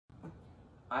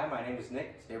Hi, my name is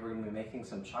Nick. Today we're going to be making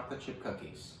some chocolate chip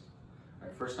cookies. All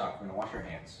right, first off, we're going to wash our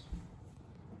hands.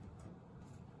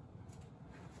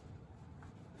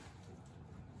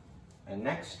 And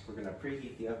next, we're going to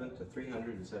preheat the oven to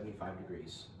 375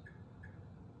 degrees.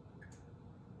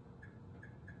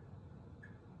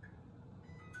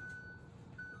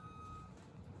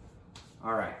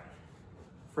 All right,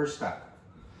 first up,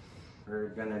 we're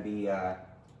going to be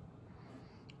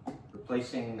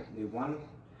replacing the 1/2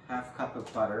 cup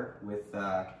of butter with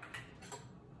a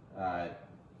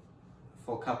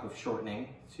full cup of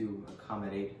shortening to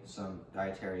accommodate some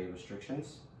dietary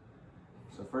restrictions.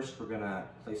 So first we're going to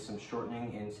place some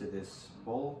shortening into this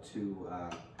bowl to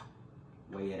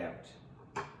weigh it out.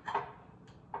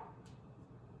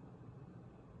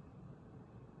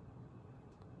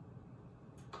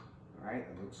 Alright,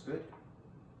 that looks good.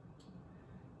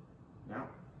 Now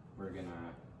we're going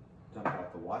to dump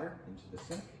out the water into the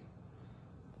sink.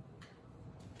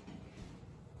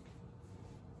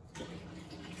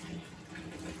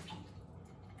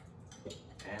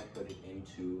 And put it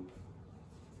into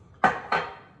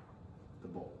the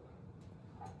bowl.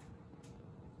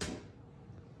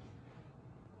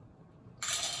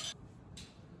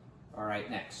 All right,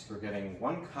 next we're getting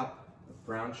 1 cup of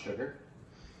brown sugar.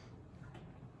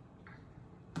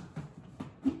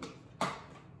 And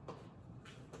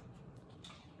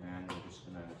we're just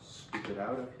gonna scoop it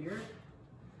out of here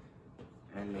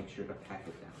and make sure to pack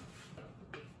it down.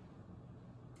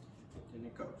 In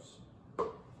it goes.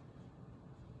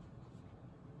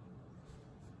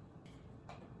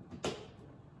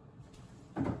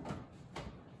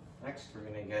 Next, we're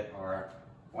going to get our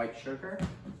white sugar,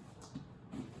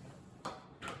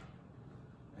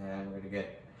 and we're going to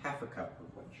get 1/2 cup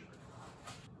of white sugar.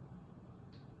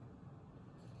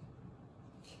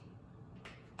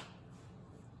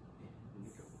 In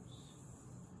it goes.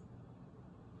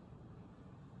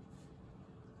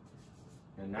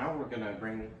 And now we're going to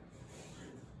bring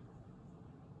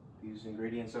these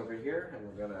ingredients over here, and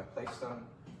we're going to place them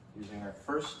using our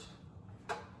first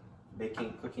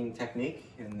cooking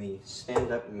technique in the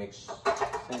stand-up mixer.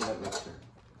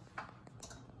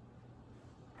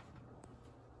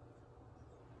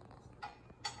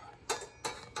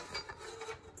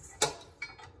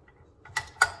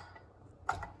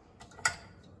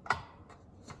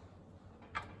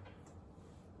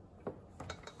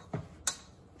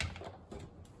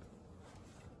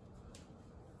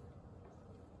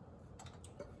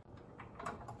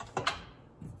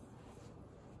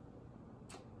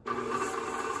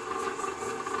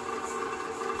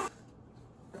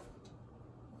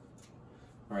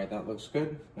 All right, that looks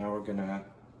good. Now we're gonna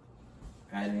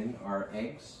add in our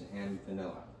eggs and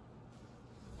vanilla.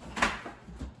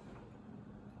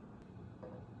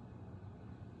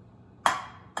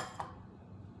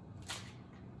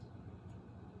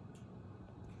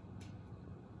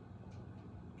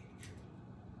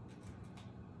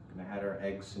 We're gonna add our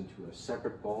eggs into a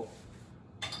separate bowl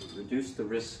to reduce the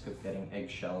risk of getting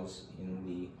eggshells in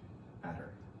the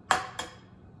batter.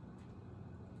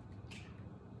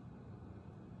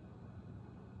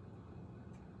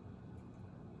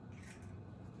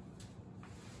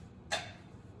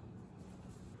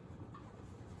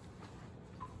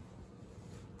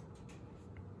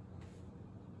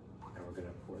 We're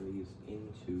going to pour these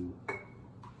into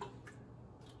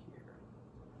here.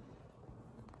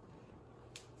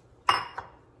 Now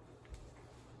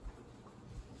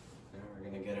we're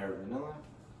going to get our vanilla.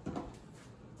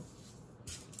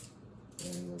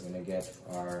 And we're going to get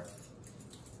our,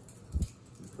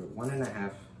 put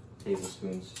 1.5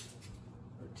 tablespoons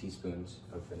or teaspoons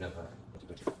of vanilla.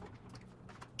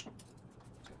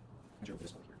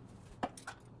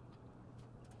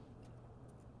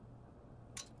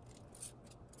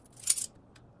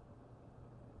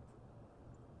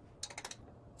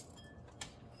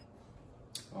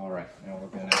 All right, now we're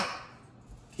going to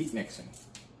keep mixing.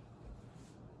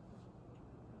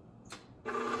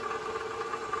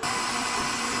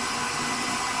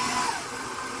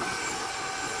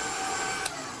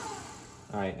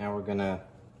 All right, now we're going to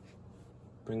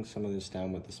bring some of this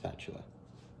down with the spatula.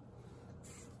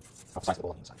 Upside the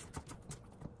bowl on the inside.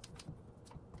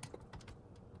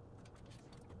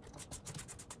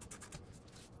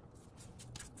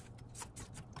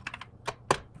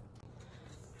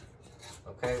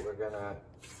 Okay, we're gonna,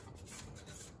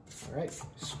 all right,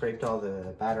 scraped all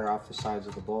the batter off the sides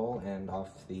of the bowl and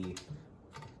off the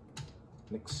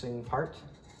mixing part.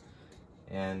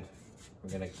 And we're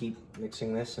gonna keep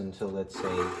mixing this until it's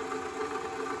a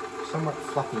somewhat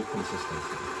fluffy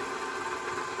consistency.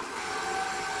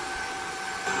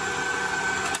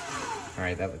 All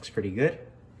right, that looks pretty good.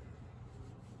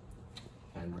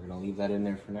 And we're gonna leave that in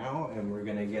there for now, and we're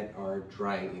gonna get our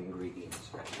dry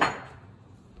ingredients ready.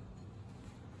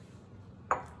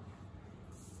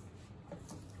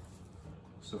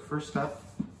 So first up,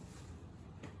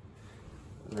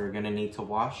 we're gonna need to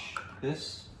wash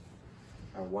this,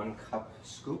 our 1 cup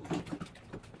scoop.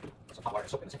 Some hot water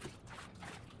soap in the sink.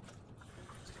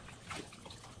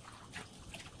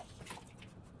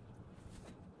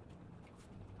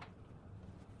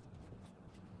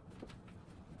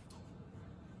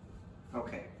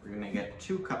 Okay, we're gonna get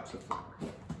 2 cups of flour.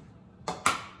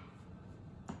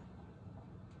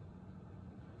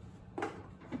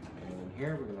 And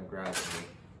here we're gonna grab a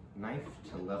knife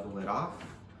to level it off.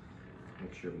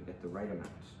 Make sure we get the right amount.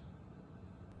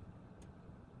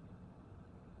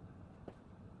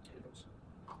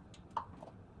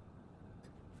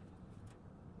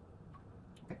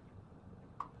 Okay.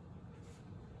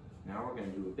 Now we're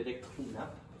gonna do a bit of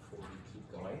cleanup before we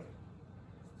keep going.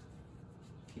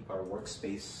 Keep our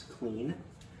workspace clean.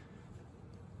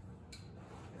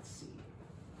 Let's see.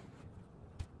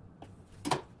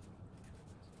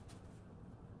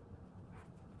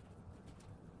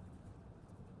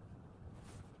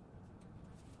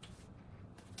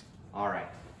 All right.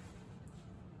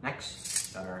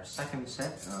 Next, got our second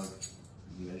set of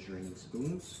measuring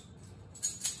spoons.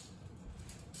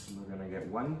 And we're gonna get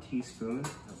 1 teaspoon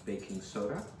of baking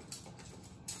soda.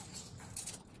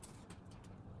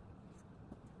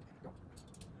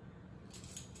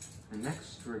 And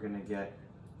next, we're gonna get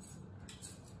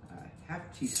a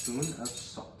 1/2 teaspoon of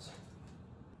salt.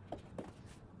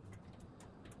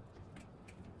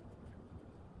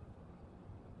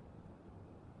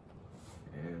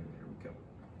 And there we go.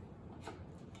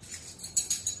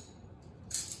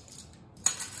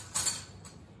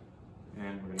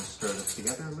 And we're gonna stir this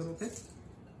together a little bit.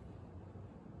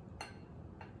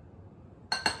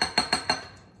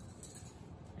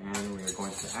 And we are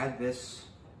going to add this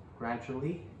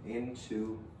gradually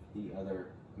into the other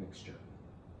mixture.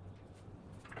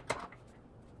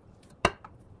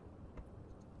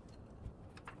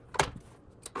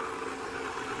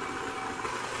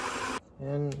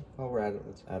 And while we're at it,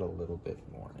 let's add a little bit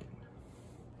more in.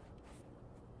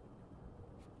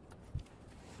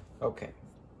 Okay.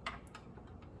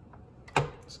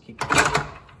 Let's keep it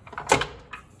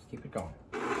going.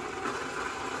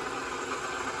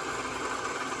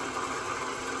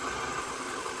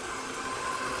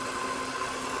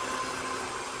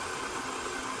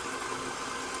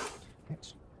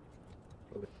 Next, a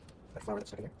little bit of flour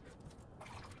that's stuck in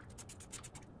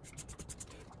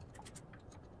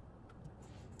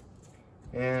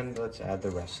there. And let's add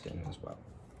the rest in as well.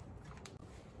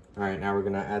 All right, now we're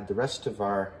gonna add the rest of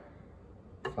our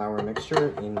flour mixture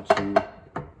into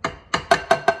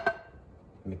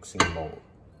mixing bowl.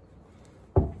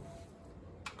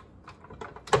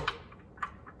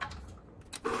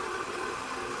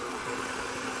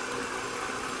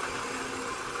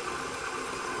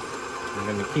 We're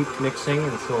gonna keep mixing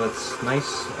until it's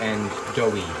nice and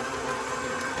doughy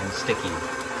and sticky.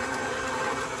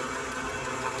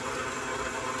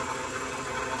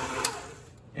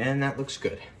 And that looks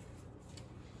good.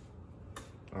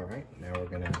 All right, now we're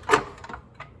gonna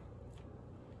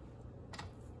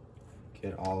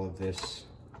get all of this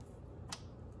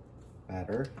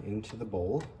batter into the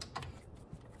bowl.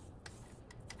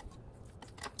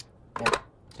 And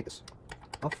take this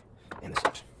off, and this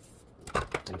out.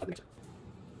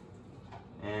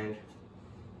 And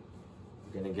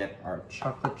we're gonna get our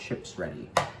chocolate chips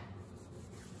ready.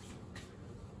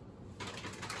 So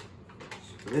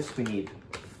for this we need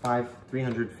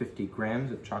 350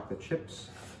 grams of chocolate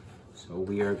chips. So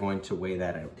we are going to weigh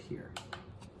that out here.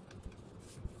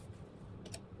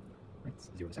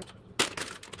 Let's zero this out.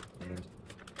 And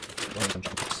some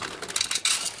chocolate chips.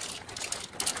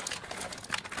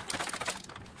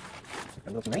 A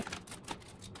little tonight.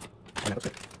 And that looks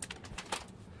good.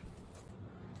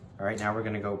 All right, now we're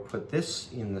gonna go put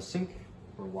this in the sink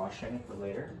for washing for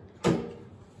later.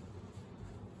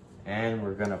 And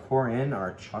we're gonna pour in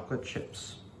our chocolate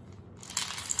chips.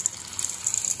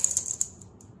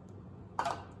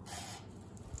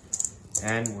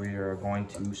 And we are going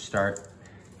to start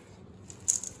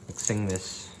mixing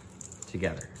this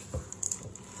together.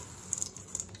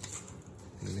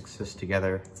 Mix this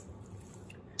together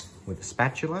with a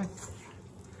spatula,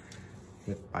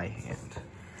 by hand.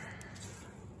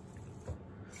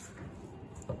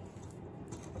 All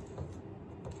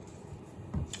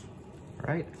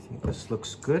right, I think this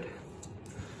looks good.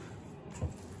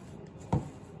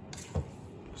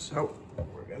 So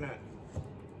we're gonna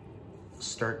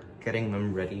start getting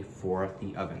them ready for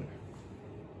the oven.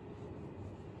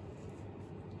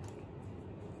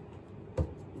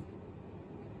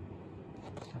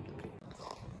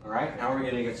 All right, now we're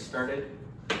gonna get started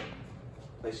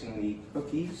placing the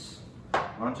cookies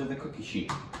onto the cookie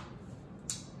sheet.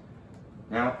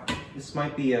 Now, this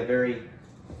might be a very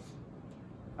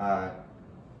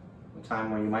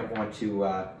time where you might want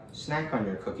to snack on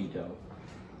your cookie dough.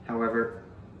 However,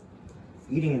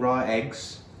 eating raw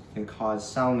eggs can cause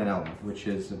salmonella, which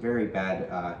is a very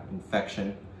bad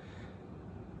infection,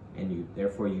 and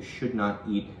therefore you should not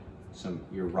eat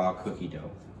your raw cookie dough.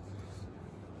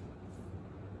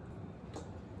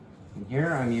 And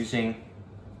here I'm using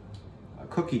a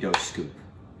cookie dough scoop,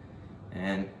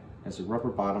 and as a rubber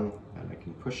bottom, I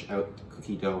can push out the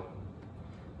cookie dough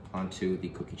onto the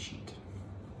cookie sheet.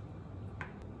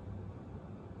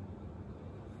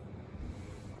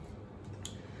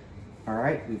 All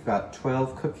right, we've got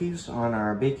 12 cookies on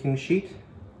our baking sheet,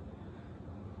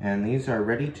 and these are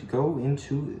ready to go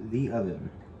into the oven.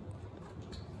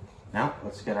 Now,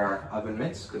 let's get our oven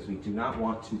mitts, because we do not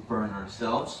want to burn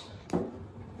ourselves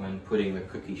when putting the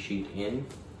cookie sheet in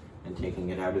and taking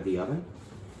it out of the oven.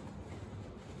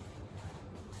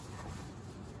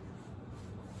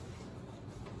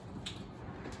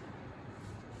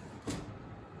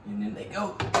 And in they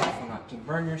go. Careful not to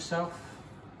burn yourself.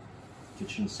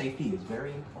 Kitchen safety is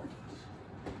very important.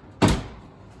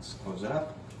 Let's close it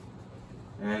up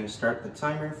and start the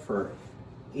timer for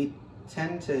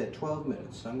 10 to 12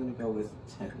 minutes. So I'm going to go with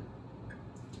 10.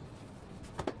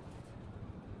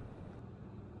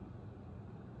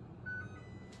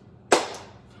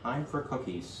 Time for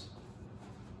cookies.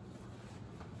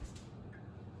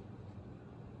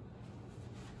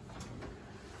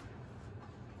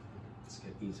 Let's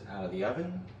get these out of the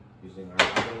oven using our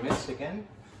oven mitts again.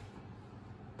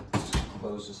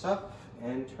 Close this up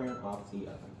and turn off the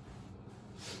oven.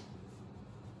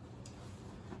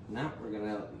 Now we're going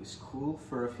to let these cool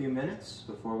for a few minutes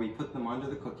before we put them onto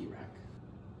the cookie rack.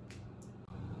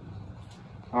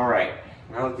 All right,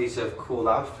 now that these have cooled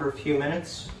off for a few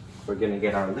minutes, we're going to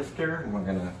get our lifter and we're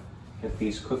going to get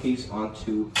these cookies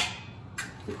onto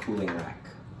the cooling rack.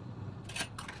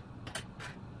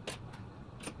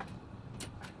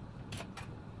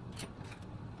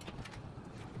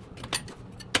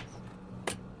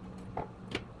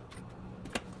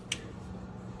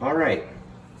 All right,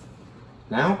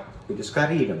 now we just got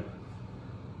to eat them.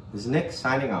 This is Nick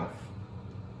signing off.